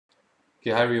Okay,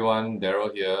 hi everyone,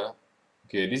 Daryl here.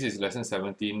 Okay, this is lesson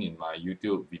 17 in my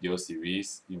YouTube video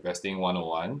series, Investing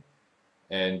 101.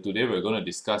 And today we're going to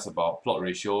discuss about plot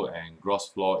ratio and gross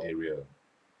floor area.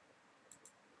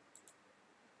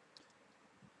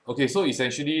 Okay, so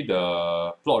essentially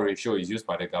the plot ratio is used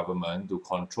by the government to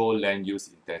control land use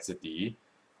intensity.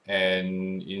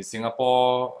 And in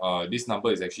Singapore, this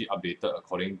number is actually updated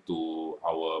according to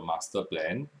our master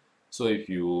plan. So if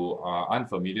you are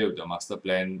unfamiliar with the master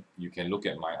plan, you can look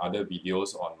at my other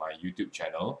videos on my YouTube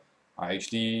channel. I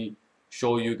actually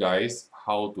show you guys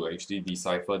how to actually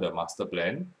decipher the master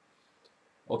plan.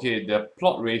 Okay, the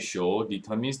plot ratio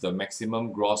determines the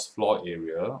maximum gross floor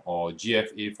area, or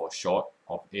GFA for short,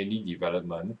 of any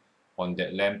development on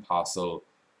that land parcel.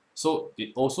 So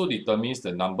it also determines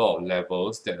the number of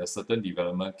levels that a certain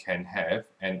development can have,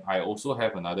 and I also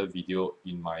have another video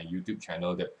in my YouTube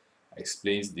channel that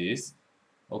explains this.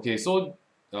 Okay, so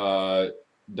uh,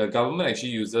 the government actually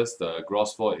uses the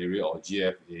gross floor area, or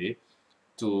GFA,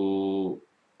 to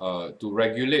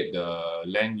regulate the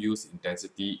land use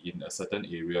intensity in a certain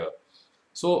area.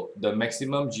 So the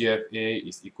maximum GFA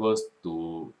is equals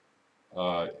to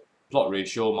uh, plot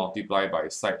ratio multiplied by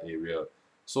site area.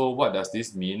 So what does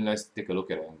this mean? Let's take a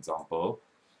look at an example.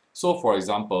 So for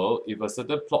example, if a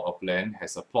certain plot of land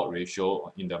has a plot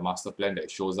ratio in the master plan that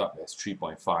shows up as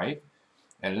 3.5,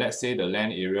 and let's say the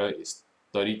land area is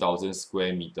 30,000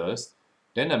 square meters,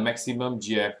 then the maximum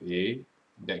GFA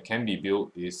that can be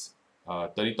built is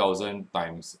 30,000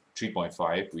 times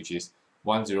 3.5, which is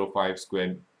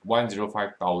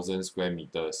 105,000 square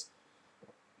meters.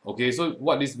 Okay, so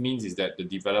what this means is that the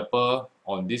developer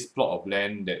on this plot of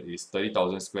land that is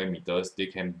 30,000 square meters, they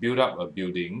can build up a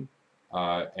building,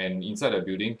 and inside the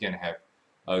building can have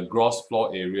a gross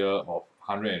floor area of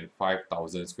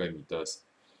 105,000 square meters.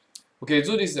 Okay,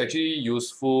 so this is actually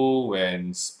useful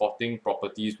when spotting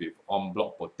properties with en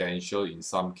bloc potential in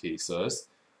some cases.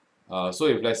 So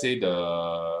if let's say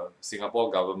the Singapore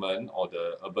government or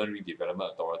the Urban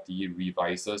Redevelopment Authority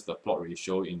revises the plot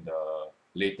ratio in the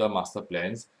later master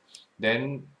plans,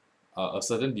 then a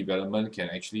certain development can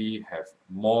actually have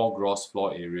more gross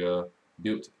floor area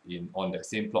built in on that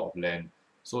same plot of land.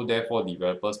 So therefore,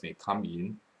 developers may come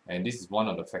in, and this is one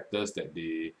of the factors that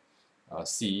they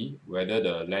see whether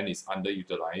the land is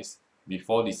underutilized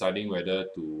before deciding whether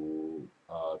to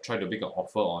try to make an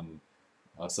offer on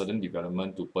a certain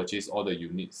development to purchase all the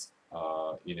units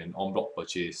in an en bloc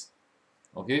purchase.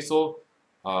 Okay, so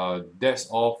that's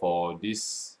all for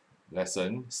this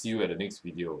lesson. See you at the next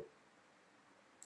video.